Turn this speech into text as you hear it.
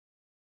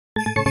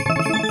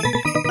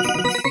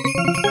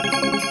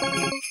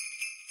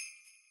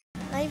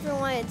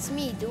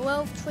the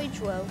duo of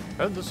Hydro.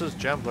 And this is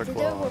JamBlur Today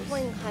Claus. we're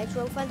playing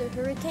Hydro Thunder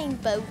Hurricane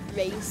Boat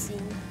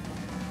Racing.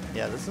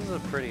 Yeah, this is a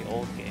pretty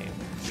old game.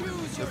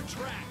 Choose your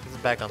track. This is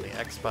back on the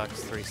Xbox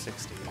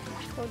 360.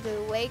 For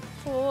the wake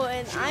pool,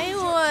 and I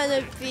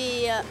wanna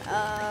be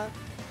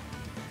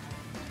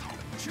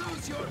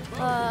Choose your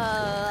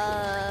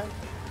boat.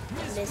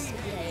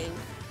 misbehave.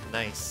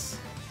 Nice.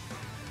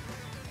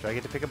 Do I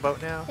get to pick a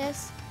boat now?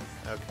 Yes.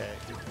 Okay.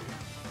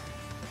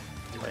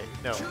 Wait,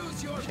 no.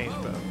 Choose your Change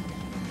boat. boat.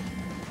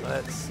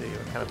 Let's see,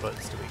 what kind of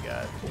boats do we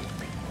got?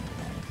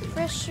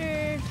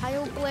 Pressure,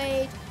 Tidal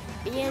Blade,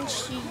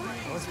 Banshee.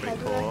 Oh, that's pretty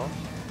Tidal- cool.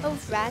 Oh,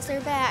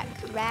 Razorback,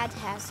 Rad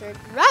Hazard,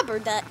 Rubber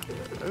Duck.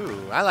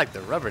 Ooh, I like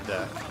the rubber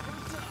duck.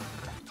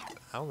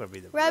 I'm gonna be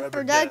the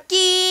Rubber duck.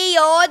 Ducky,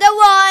 you're the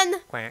one.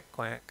 Quack,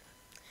 quack.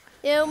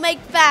 You make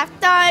bath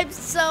times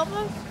so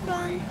much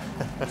fun.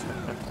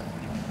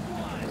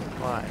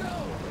 Why?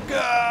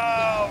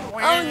 Go!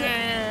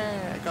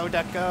 Oh, Go,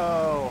 duck,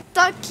 go!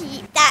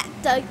 Ducky, that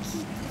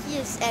Ducky, he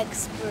is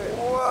expert.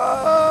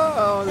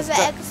 Whoa! If This an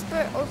duck,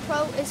 expert or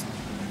pro is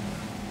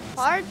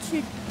hard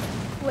to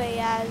play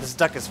as. this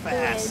duck is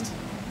fast.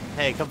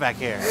 Hey, come back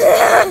here.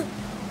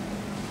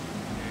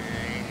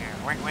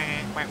 Quack,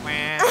 quack, quack,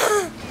 quack.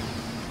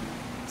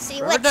 See,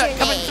 Rubber what's duck your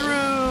coming name?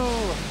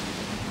 through!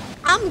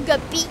 I'm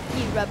gonna beat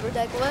you, Rubber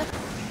Duck. What?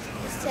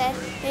 Say,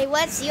 hey,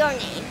 what's your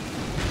name?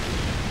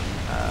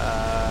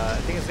 I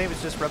think his name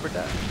is just Rubber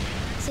Duck.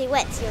 Say,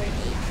 what's your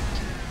name?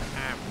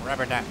 I'm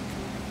Rubber Duck.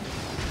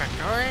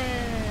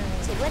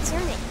 Say, what's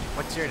your name?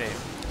 What's your name?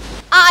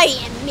 I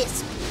am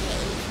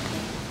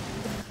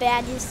Misbehave, the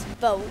baddest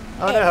boat.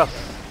 Oh no,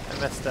 I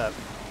messed up.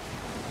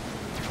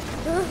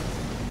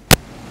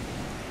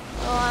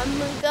 Oh,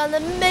 I'm gonna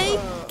make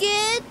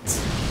it.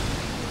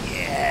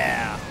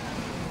 Yeah!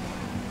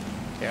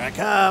 Here I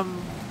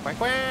come! Quack,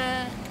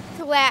 quack!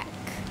 Quack.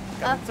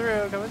 Coming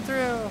through, coming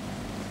through!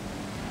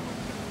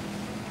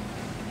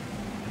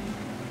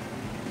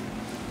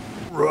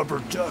 Rubber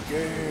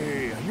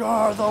Ducky,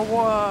 you're the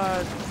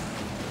one!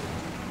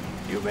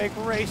 You make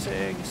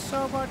racing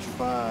so much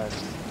fun!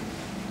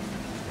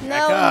 Here I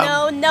No, come.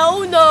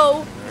 no, no,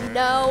 no.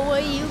 No,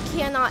 you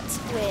cannot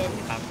win.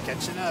 I'm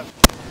catching up.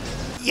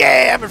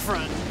 Yeah, I'm in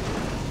front!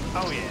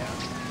 Oh yeah.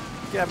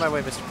 Get out of my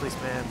way, Mr.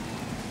 Policeman.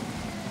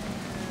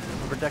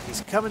 Rubber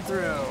Ducky's coming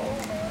through.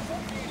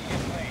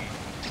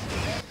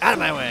 Out of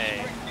my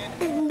way!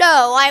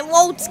 No, I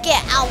won't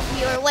get out of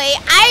your way.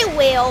 I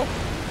will.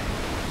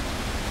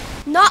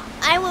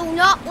 I will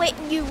not let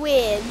you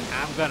win.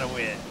 I'm gonna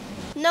win.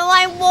 No,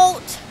 I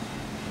won't.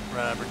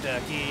 Rubber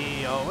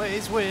Ducky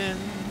always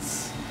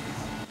wins.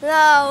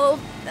 No.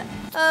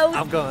 Oh.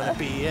 I'm gonna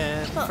be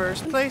in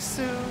first place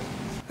soon.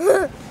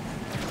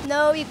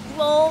 No, you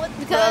won't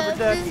because Rubber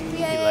Ducky, this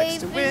he likes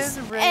to game win is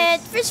the race. at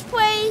first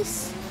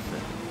place.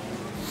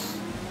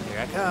 Here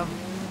I come.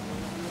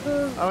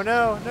 Oh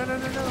no, no, no,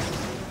 no, no.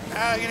 Oh,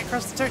 I gotta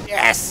cross the turn.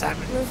 Yes, I'm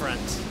in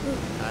front.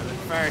 I'm in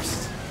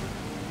first.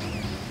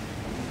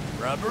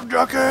 Rubber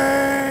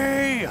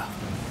Ducky!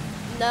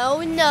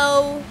 No,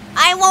 no.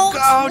 I won't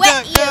Go,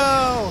 let Duck, you.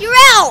 go! You're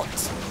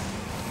out.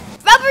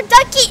 Rubber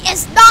Ducky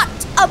is not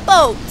a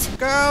boat.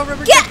 Go,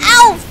 Rubber Get Ducky!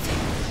 out.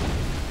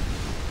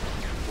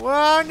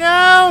 Whoa,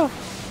 no!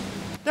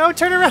 No,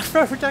 turn around,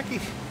 Rubber Ducky.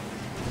 Here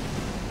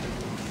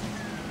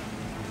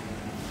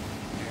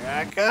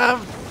I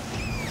come.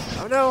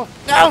 Oh no!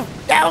 No!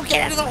 No!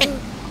 Get out of the way!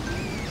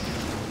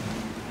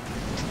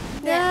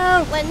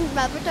 No! When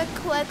Rubber Duck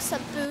collects a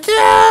boost.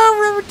 No!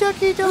 Rubber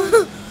Ducky,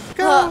 don't!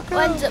 Go, go!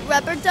 When the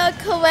Rubber Duck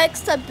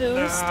collects a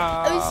boost,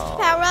 No. boost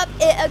power up,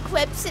 it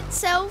equips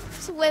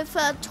itself with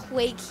a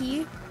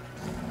Twiggy.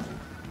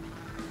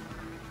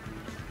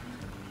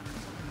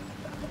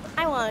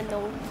 I want to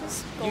know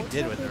this. You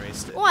did win the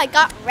race, didn't Oh, I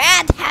got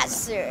Rad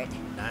Hazard.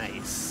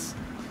 Nice.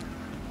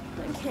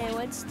 Okay,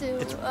 let's do.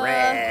 It's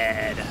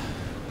red.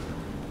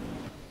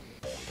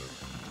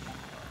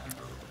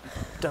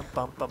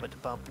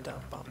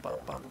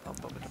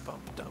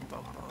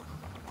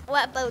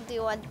 What boat do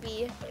you want to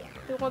be?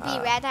 Do you want to be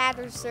Rad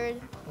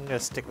Hazard? I'm gonna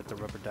stick with the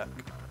Rubber Duck.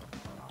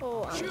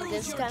 Oh,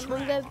 this time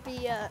I'm gonna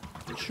be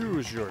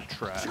Choose your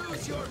track.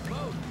 Choose your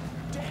boat.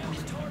 Damn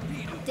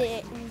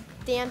torpedo.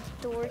 damn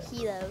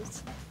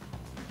torpedoes.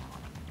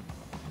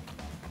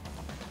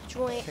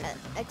 Join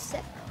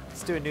accept.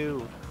 Let's do a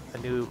new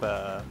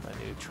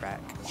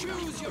track.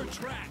 Choose your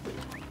track.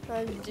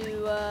 Let's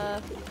do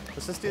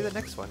Let's just do the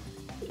next one.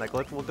 Like,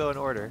 we'll go in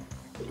order.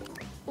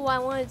 Oh, I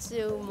wanted to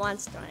do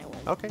Monster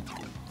Island. Okay.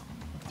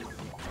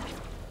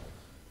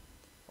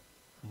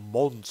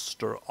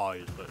 Monster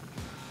Island.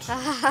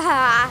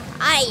 I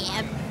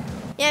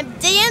am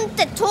damn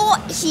the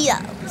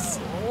torpedoes.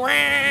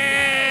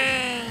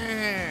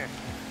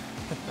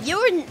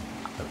 You're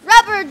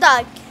Rubber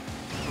Duck.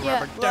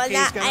 Rubber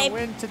Ducky's gonna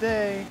win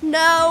today.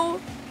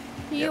 No,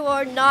 you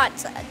are not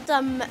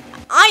the.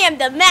 I am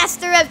the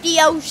master of the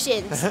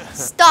oceans.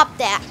 Stop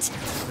that.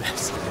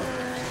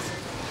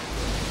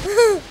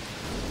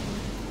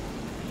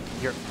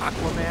 You're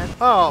Aquaman?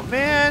 Oh,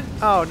 man!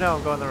 Oh, no,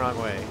 I'm going the wrong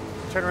way.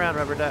 Turn around,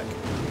 Rubber Duck.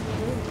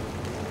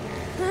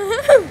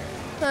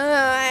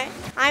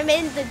 I'm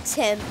in the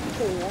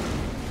temple.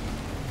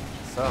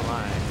 So am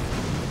I.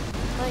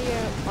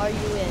 Are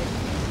you in?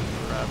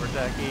 Rubber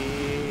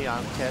ducky,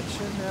 I'm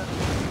catching up.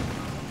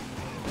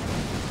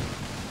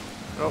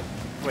 Oh,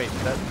 wait,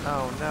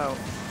 oh no.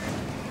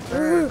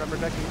 Turn, rubber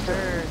ducky,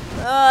 turn.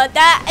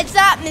 It's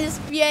that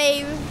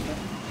misbehave.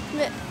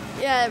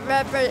 Yeah,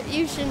 rubber,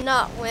 you should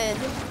not win.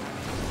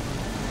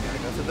 Gotta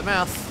go through the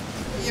mouth.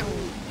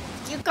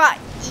 You got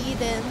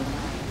eaten.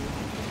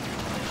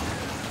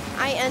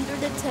 I entered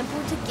the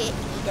temple to get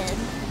eaten.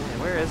 Hey,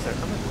 where is there?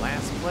 I'm in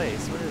last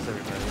place. Where is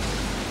everybody?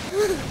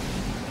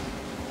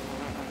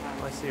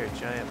 Oh, I see your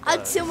giant bug.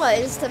 Atuma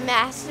is the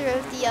master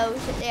of the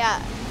ocean.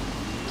 Yeah.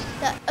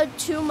 The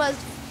Atuma's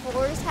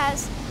force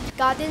has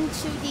gotten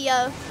to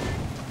the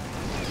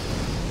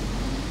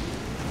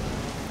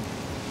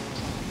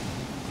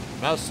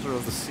Master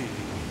of the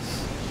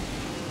seas.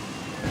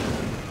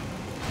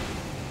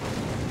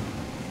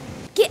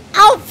 Get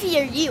out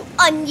here, you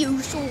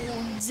unusual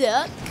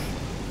duck.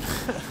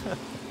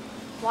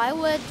 Why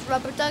would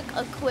Rubber Duck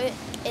equip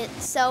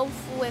itself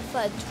with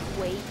a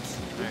twig?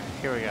 Alright,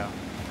 here we go.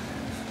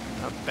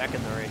 I'm back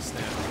in the race now.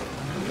 I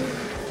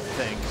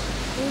think.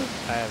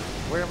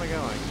 Where am I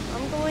going?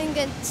 I'm going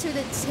into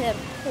the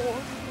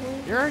temple.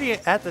 You're already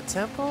at the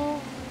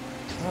temple?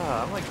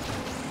 Oh, I'm like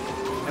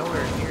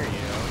nowhere near you.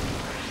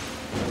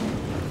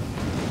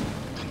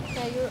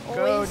 Yeah, you're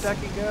Go, always...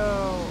 Ducky,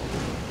 go!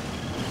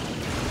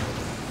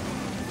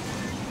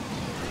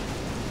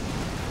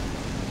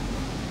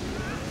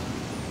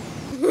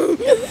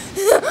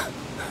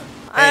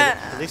 Hey,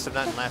 at least I'm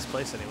not in last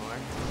place anymore.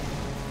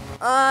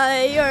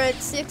 You're at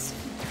 6th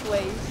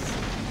place.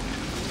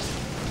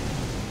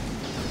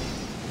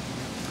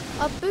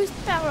 A boost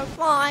power.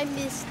 Oh, I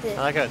missed it.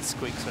 I like how it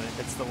squeaks when it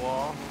hits the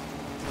wall.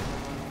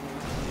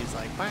 He's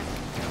like, bang.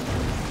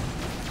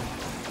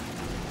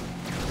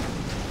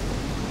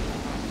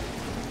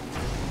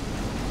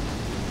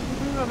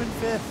 Ooh, I'm in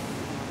 5th.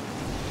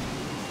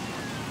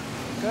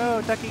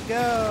 Go, Ducky,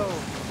 go!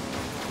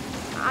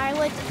 I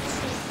would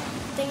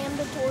damn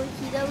the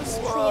torpedoes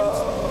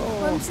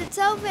once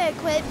itself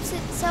equips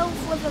itself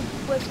with a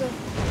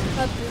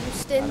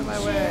boost engine. Out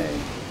of my way.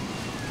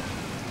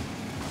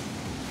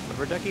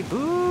 Rubber Ducky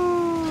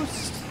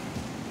boost!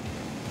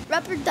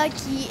 Rubber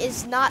Ducky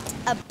is not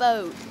a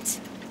boat.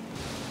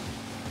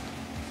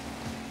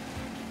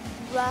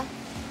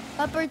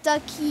 Rubber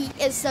Ducky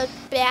is a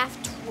bath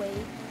toy.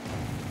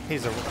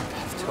 He's a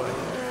bath toy.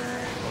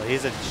 Well,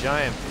 he's a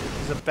giant.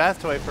 He's a bath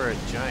toy for a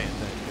giant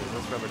thing, because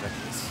this Rubber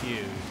Ducky is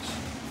huge.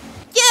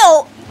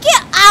 You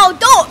get out!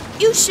 Don't!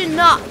 You should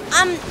not.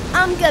 I'm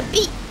gonna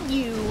beat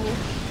you.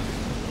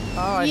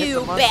 Oh, I hit You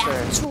the monster.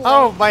 bath toy.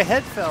 Oh, my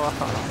head fell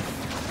off.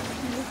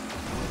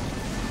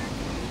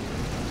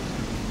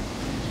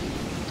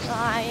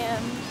 I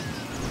am.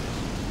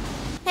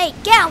 Hey,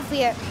 get out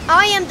here!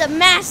 I am the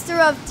master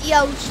of the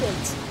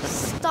oceans.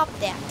 Stop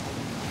that.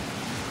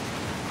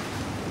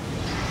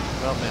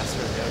 Well,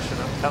 Master of the Ocean,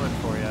 I'm coming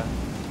for you.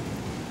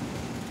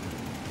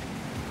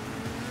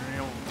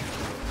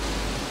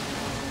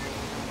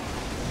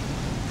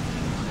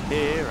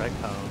 Here I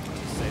come to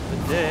save the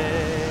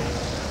day.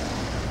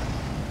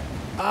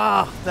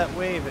 Ah, that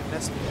wave, it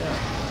messed me up.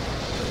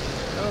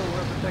 Oh,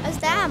 Rubber Ducky. Is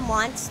that a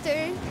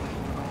monster?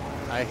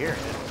 I hear it,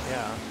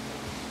 yeah.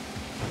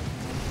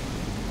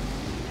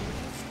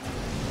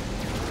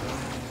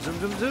 Zoom,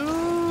 zoom,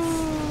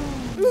 zoom!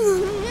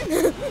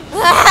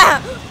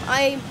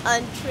 I'm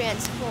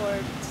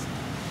untransformed.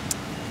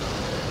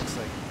 Looks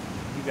like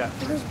you got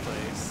first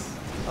place.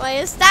 Why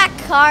is that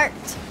cart?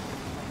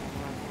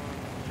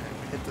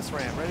 Hit this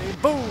ramp, ready?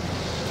 Boom!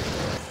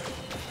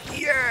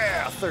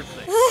 Yeah! 3rd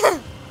place.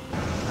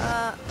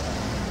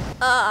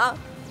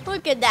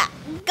 Look at that.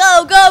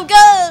 Go, go,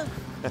 go!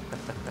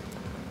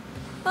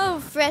 Oh,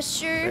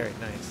 fresher. Very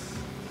nice.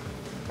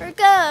 Or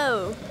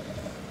go.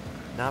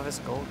 Novice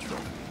Gold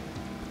Trophy.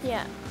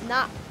 Yeah,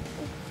 not.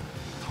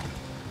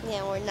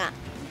 Yeah, we're not.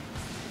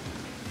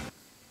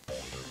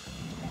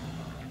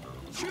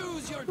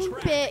 Choose your Who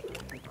track. pick?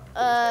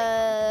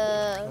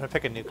 I'm gonna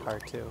pick a new car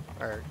too.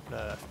 Or,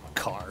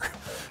 car.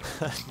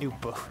 New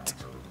boat.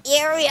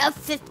 Area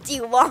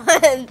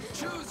 51.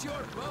 Choose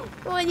your boat.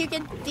 Well, you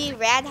get the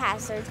rat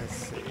hazard. Let's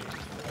see.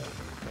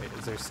 Wait,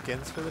 is there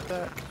skins for the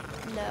duck?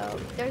 No,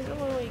 there's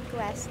only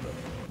glass.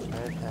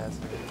 Red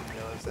hazard.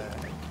 No, is that?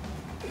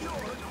 You're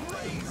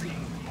crazy.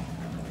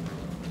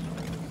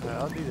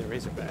 I'll do the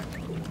Razorback.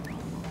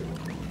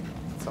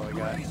 That's all I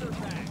got.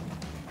 Razorback.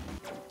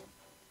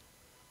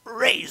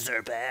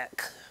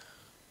 Razorback.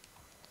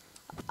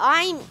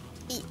 I'm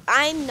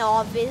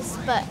novice,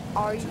 but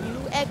are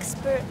you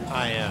expert?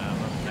 I am.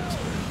 I'm an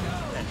expert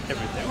at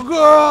everything.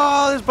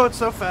 Oh, this boat's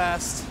so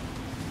fast.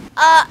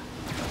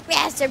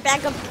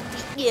 Razorback will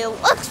beat you.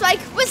 Looks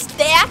like, what's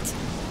that?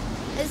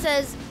 It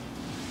says,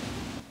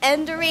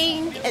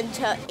 entering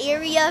into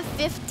Area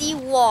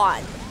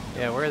 51.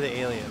 Yeah, where are the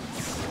aliens?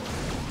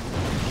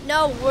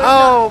 No, we're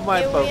Oh, not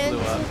my boat aliens.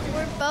 blew up.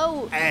 We're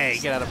boats. Hey,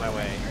 get out of my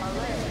way.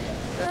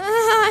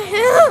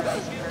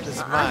 This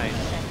is mine.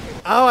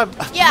 Oh, I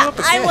blew Yeah, up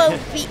I again. will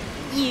beat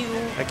you,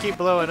 I keep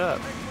blowing up.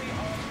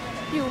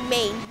 you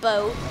main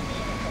boat.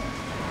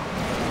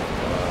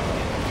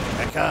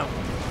 I come.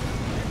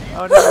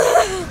 Oh no.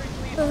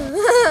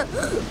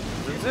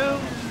 Zoom,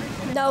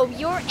 zoom. No,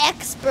 you're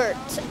expert.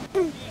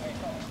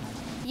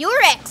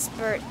 You're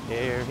expert.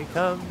 Here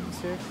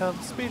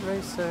comes Speed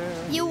Racer.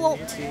 You Here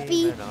won't team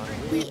be and on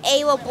we-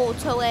 able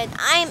to win.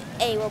 I'm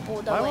able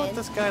to Why win. won't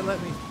this guy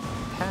let me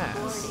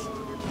pass?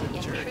 The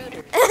jerk.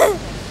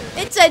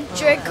 It's a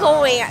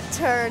draconian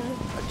turn.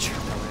 A jerk.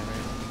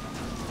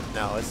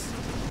 No,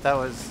 that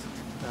was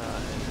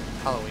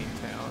Halloween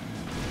Town.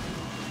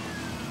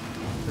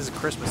 This is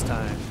Christmas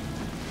time.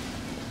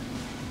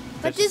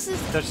 But this is.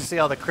 Don't you see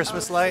all the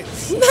Christmas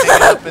lights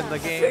hanging up in the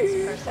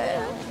game?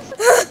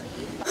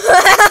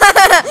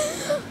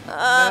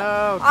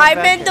 No, come I'm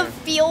back in the here.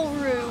 field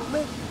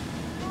room.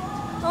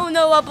 Oh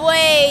no, a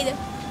blade.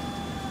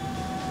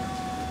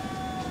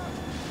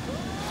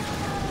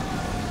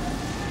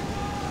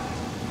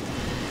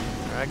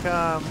 Here I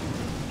come.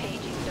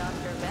 Paging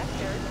Dr.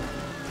 Vector.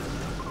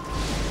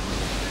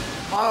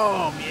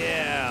 Boom!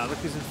 Yeah, look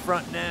who's in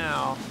front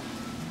now.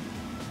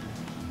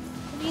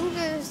 I think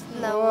there's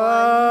no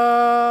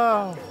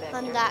Whoa!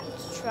 one on that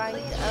trying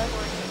to.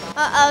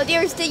 Uh-oh,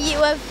 there's the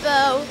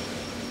UFO.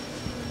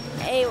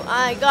 Hey,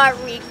 I got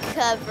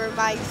recover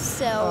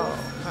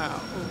myself.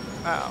 Ow!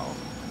 Ow!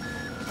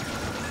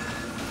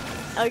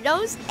 Are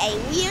those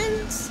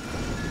aliens?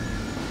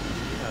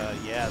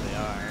 Yeah, they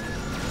are.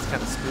 It's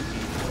kind of spooky.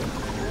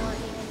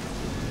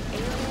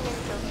 Alien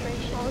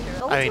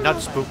infiltration. I mean,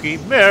 not spooky.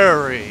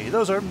 Merry.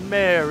 Those are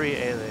merry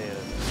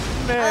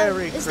aliens.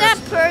 Merry Is Christmas. that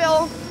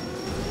Pearl?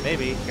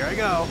 Maybe. Here I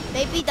go.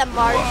 Maybe the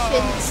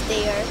Martian's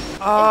there.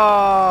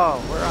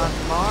 Oh, we're on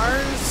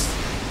Mars?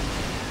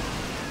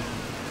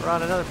 We're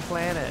on another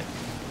planet.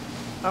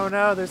 Oh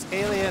no, there's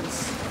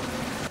aliens.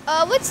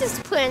 What's this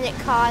planet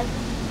called?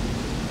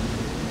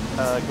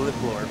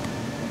 Glibblor.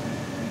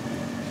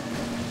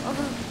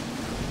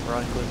 We're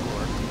on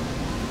Glibblor.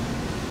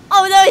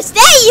 Oh no, is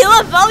that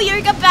UFO? You're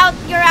about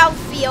your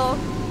outfield.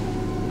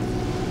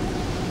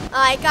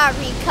 I got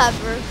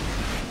recover.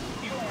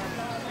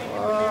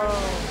 Whoa.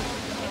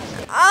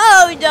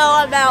 Oh no,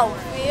 I'm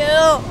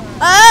outfield.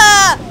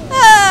 Why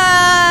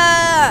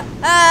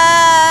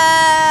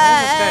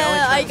is this guy only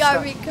trying I to got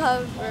stop?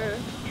 recover.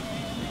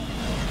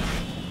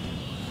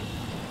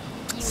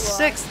 You are.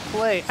 6th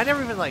place. I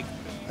never even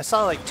I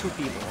saw like 2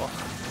 people.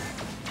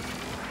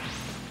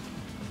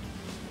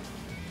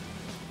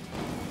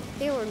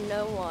 There were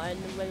no one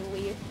when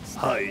we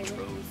started.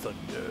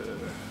 Thunder.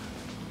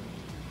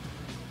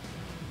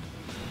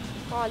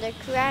 Oh, the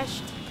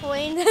crashed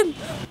plane.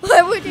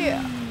 Why would you?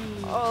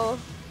 Oh,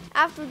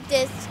 after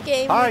this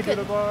game, Hi, we could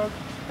Doodlebug.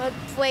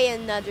 play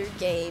another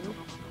game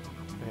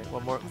Okay,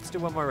 one more. Let's do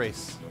one more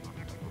race.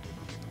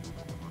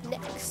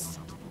 next.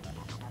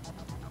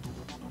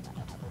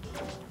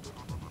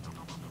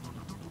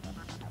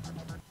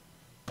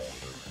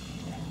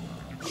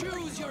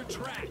 Choose your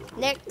track.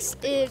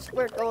 Next is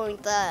we're going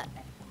to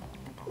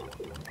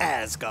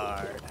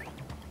Asgard.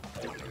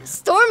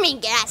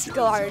 Storming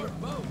Asgard.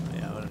 Boat.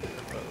 Yeah, I want to do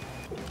both.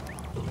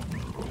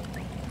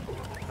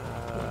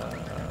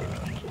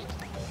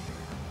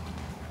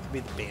 Be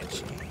the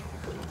Banshee.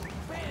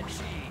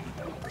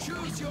 Banshee.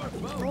 Choose your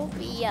boat. We'll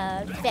be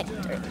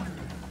Vector.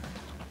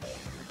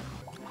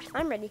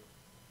 I'm ready.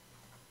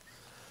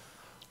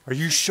 Are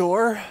you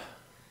sure?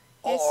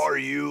 Yes. Are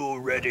you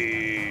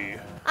ready?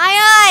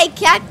 Aye, aye,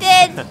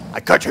 Captain. I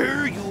can't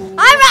hear you.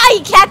 I'm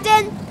ready,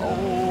 Captain.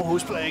 Oh,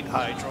 who's playing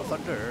Hydro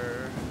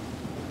Thunder?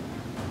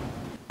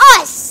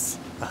 Us.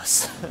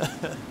 Us.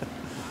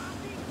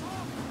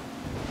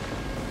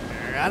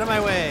 Out of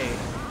my way.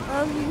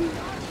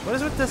 What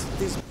is with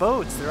these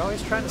boats? They're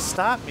always trying to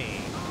stop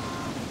me.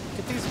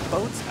 Get these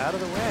boats out of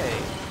the way.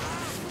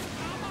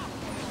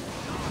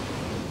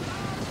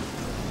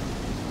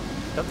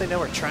 Don't they know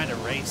we're trying to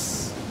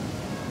race?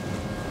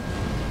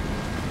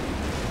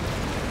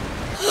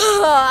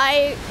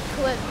 I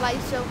quit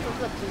myself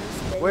for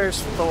boosting.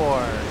 Where's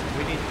Thor?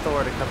 We need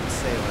Thor to come and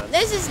save us.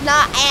 This is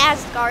not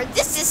Asgard.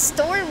 This is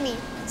Stormy.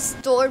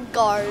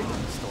 Stormguard.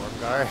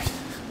 Stormguard.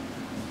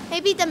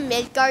 Maybe the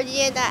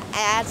Midgardian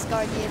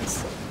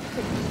Asgardians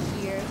could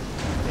be here.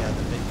 Yeah,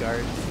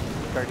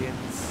 the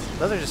Guardians.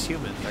 Those are just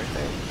humans, aren't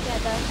they? Yeah,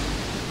 the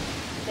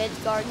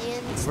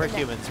Midgardians. We're and the-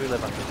 humans. We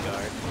live on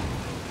Midgard.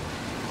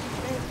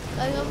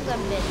 I love the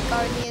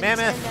Midgardians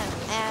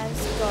Mammoth. and the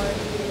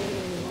Asgardians.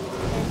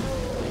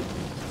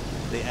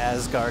 The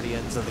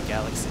Asgardians of the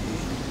galaxy.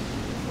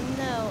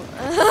 No.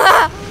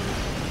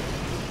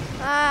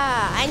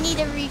 I need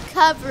to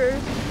recover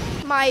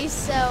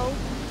myself.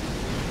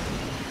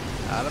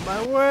 Out of my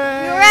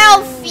way! You're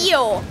out of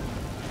fuel.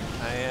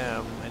 I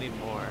am. I need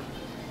more.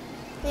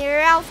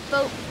 You're out of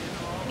boat.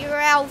 You're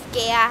out of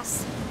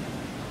gas.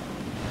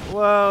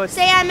 Whoa, it's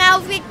Say I'm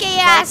out of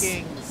gas.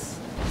 Vikings.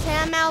 Say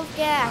I'm out of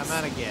gas. I'm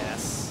out of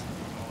gas.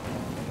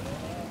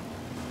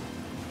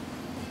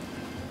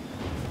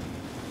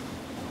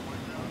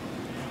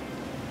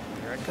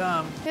 Here I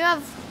come. You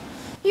have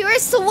You're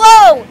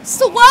slow!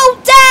 Slow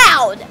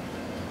down!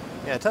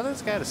 Yeah, tell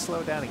this guy to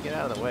slow down and get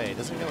out of the way.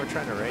 Doesn't he know we're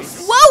trying to race?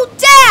 Slow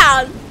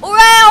down! Or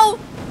I'll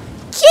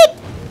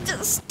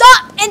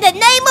stop in the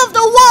name of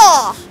the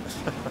law!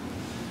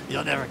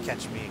 You'll never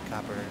catch me,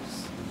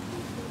 coppers.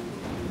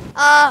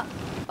 Oh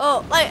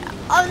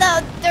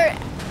no, they're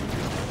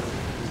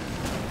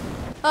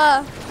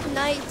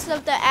Knights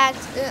of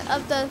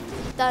the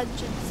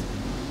Dungeons.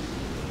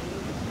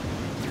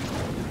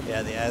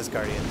 Yeah, the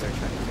Asgardians are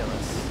trying to kill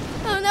us.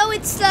 Oh no,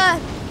 it's the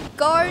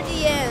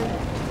Guardian.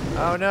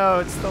 Oh no,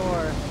 it's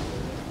Thor.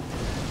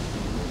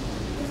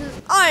 This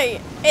is, I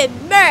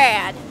am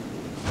mad.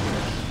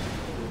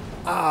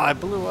 Oh, I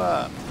blew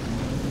up.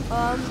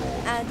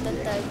 At the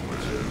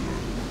dungeon.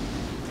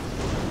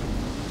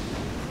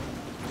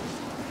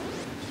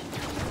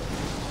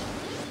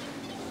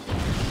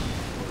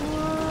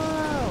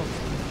 Whoa.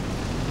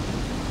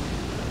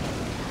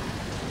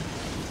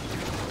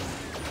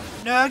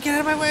 No, get out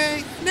of my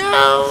way. No.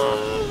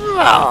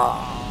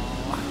 Oh.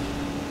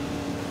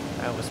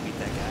 I almost beat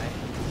that guy.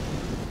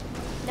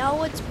 Now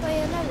let's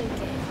play another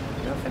game.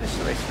 No, finish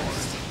the race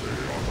first.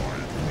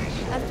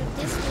 After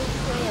this, we'll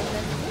play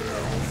another game.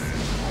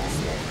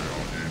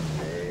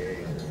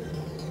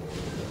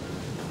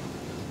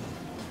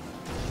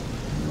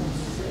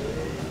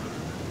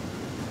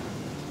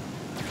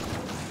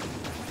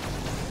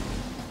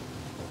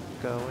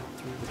 Going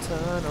through the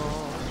tunnel.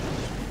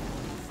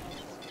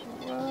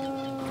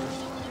 Whoa.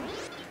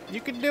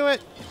 You can do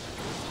it.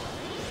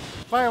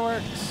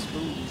 Fireworks.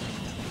 Ooh.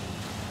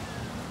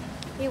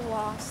 He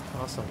lost.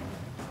 Awesome.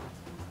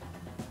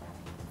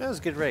 That was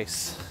a good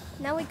race.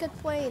 Now we could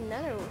play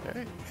another one.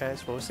 Alright,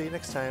 guys, well, we'll see you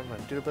next time on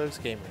Doodlebug's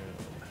Game Room.